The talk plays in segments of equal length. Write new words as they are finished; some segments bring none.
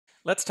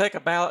Let's take a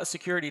ballot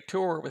security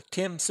tour with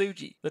Tim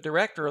Suji, the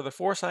director of the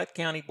Forsyth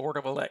County Board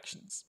of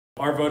Elections.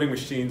 Our voting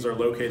machines are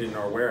located in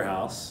our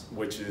warehouse,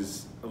 which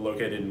is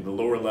located in the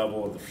lower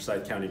level of the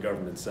Forsyth County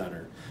Government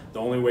Center. The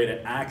only way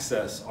to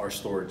access our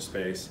storage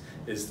space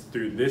is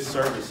through this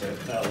service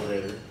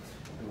elevator,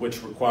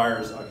 which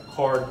requires a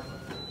card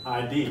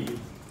ID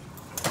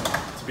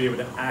to be able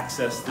to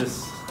access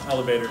this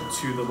elevator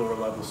to the lower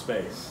level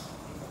space.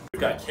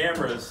 We've got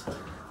cameras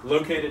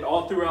located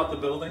all throughout the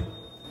building,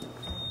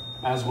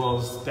 as well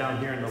as down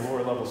here in the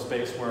lower level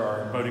space where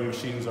our voting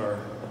machines are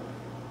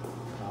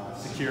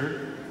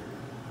secured.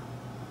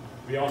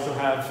 We also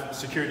have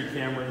security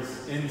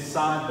cameras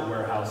inside the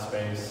warehouse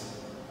space,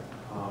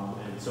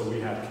 and so we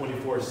have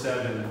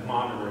 24/7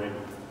 monitoring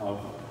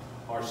of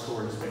our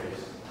storage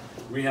space.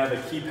 We have a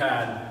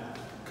keypad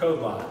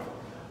code lock,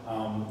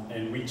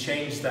 and we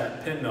change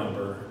that PIN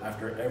number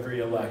after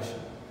every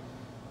election.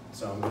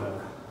 So I'm going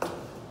to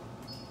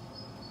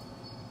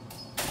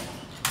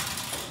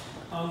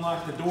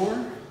unlock the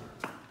door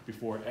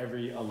before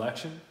every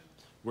election.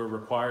 We're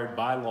required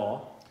by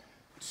law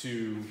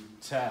to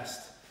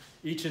test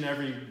each and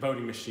every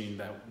voting machine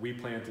that we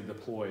plan to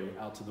deploy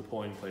out to the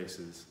polling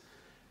places.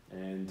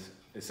 And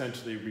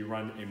essentially we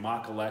run a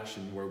mock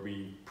election where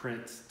we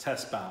print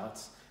test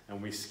ballots and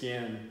we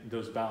scan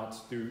those ballots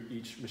through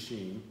each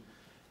machine,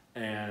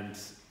 and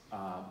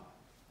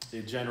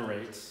it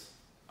generates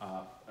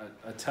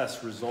a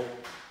test result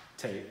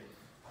tape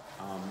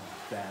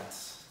that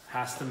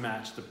has to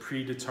match the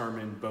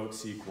predetermined vote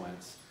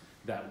sequence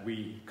that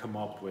we come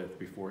up with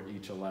before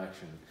each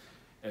election.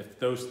 If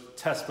those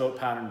test vote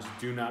patterns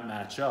do not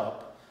match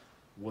up,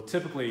 we'll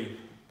typically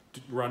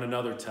run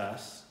another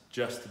test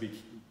just to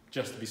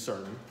be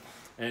certain.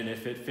 And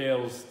if it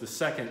fails the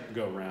second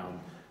go round,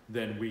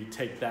 then we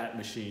take that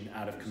machine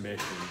out of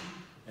commission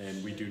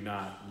and we do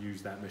not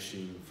use that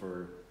machine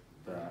for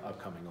the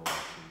upcoming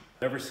election.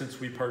 Ever since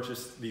we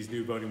purchased these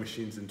new voting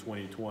machines in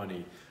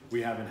 2020,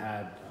 we haven't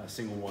had a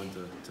single one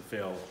to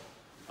fail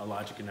a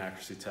logic and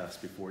accuracy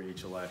test before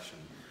each election.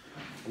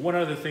 One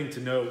other thing to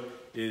note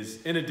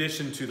is, in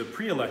addition to the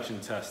pre-election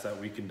test that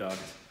we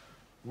conduct,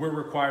 we're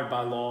required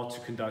by law to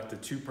conduct a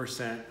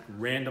 2%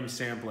 random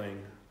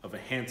sampling of a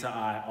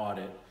hand-to-eye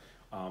audit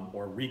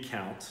or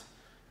recount,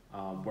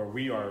 where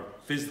we are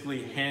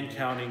physically hand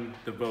counting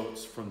the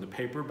votes from the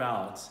paper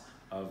ballots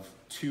of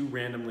 2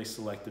 randomly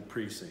selected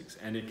precincts.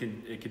 And it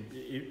can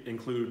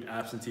include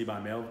absentee by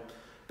mail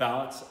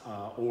ballots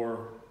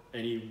or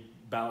any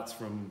ballots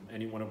from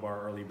any one of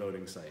our early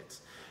voting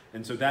sites.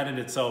 And so that in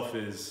itself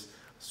is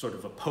sort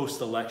of a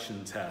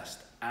post-election test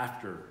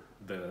after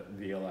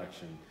the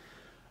election.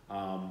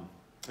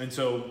 And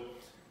so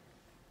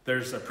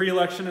there's a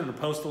pre-election and a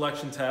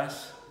post-election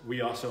test.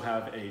 We also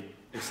have a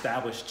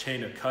established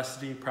chain of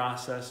custody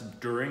process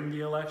during the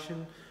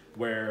election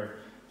where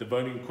the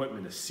voting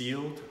equipment is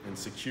sealed and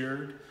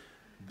secured.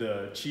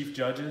 The chief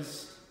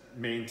judges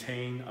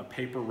maintain a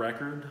paper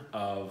record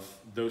of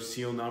those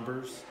seal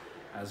numbers,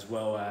 as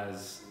well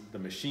as the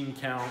machine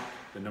count,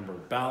 the number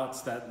of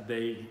ballots that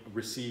they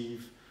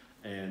receive,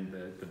 and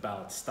the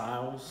ballot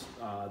styles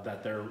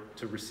that they're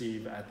to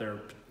receive at their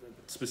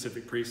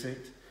specific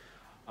precinct.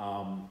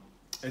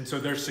 And so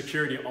there's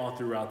security all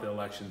throughout the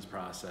elections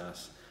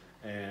process,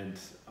 and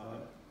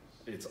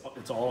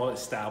it's all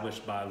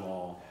established by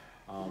law.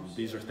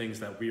 These are things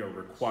that we are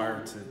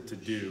required to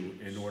do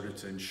in order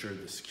to ensure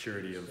the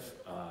security of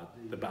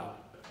the ballot.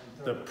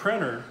 The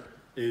printer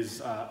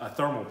is a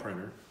thermal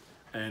printer,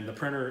 and the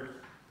printer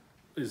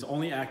is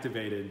only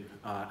activated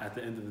at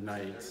the end of the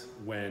night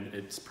when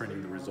it's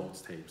printing the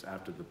results tapes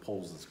after the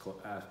polls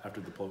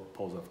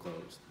have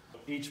closed.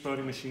 Each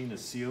voting machine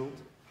is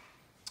sealed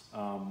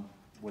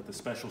with a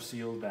special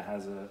seal that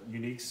has a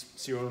unique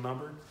serial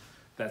number.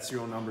 That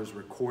serial number is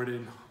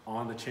recorded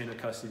on the chain of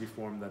custody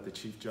form that the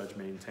chief judge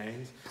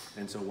maintains.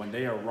 And so when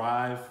they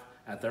arrive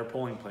at their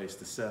polling place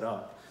to set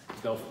up,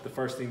 the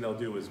first thing they'll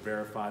do is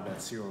verify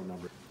that serial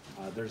number.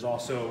 There's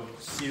also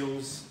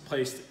seals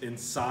placed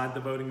inside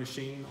the voting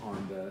machine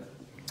on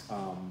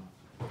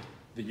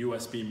the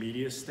USB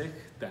media stick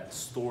that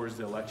stores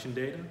the election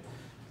data.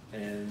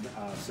 And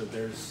so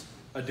there's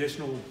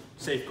additional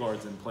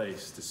safeguards in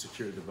place to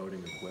secure the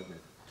voting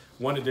equipment.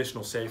 One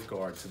additional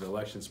safeguard to the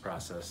elections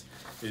process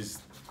is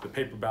the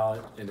paper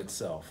ballot in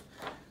itself.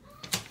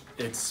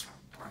 It's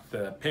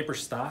the paper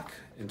stock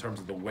in terms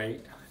of the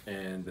weight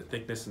and the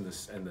thickness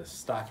and the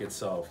stock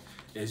itself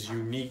is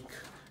unique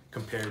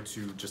compared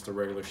to just a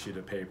regular sheet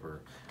of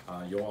paper.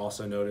 You'll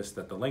also notice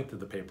that the length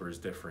of the paper is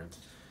different.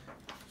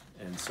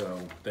 And so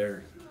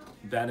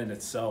that in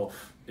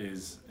itself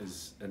is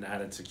an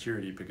added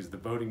security, because the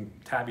voting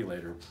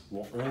tabulator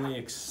will only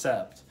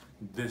accept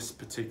this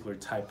particular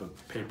type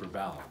of paper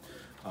ballot.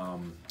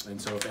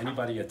 And so if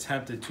anybody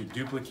attempted to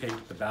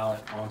duplicate the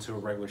ballot onto a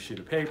regular sheet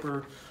of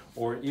paper,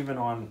 or even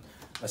on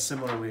a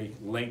similarly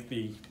length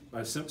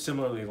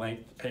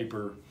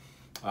paper,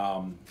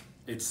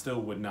 it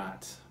still would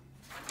not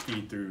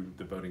feed through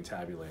the voting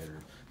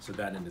tabulator. So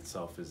that in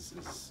itself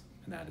is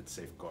an added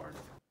safeguard.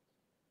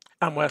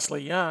 I'm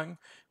Wesley Young,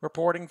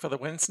 reporting for the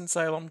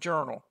Winston-Salem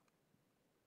Journal.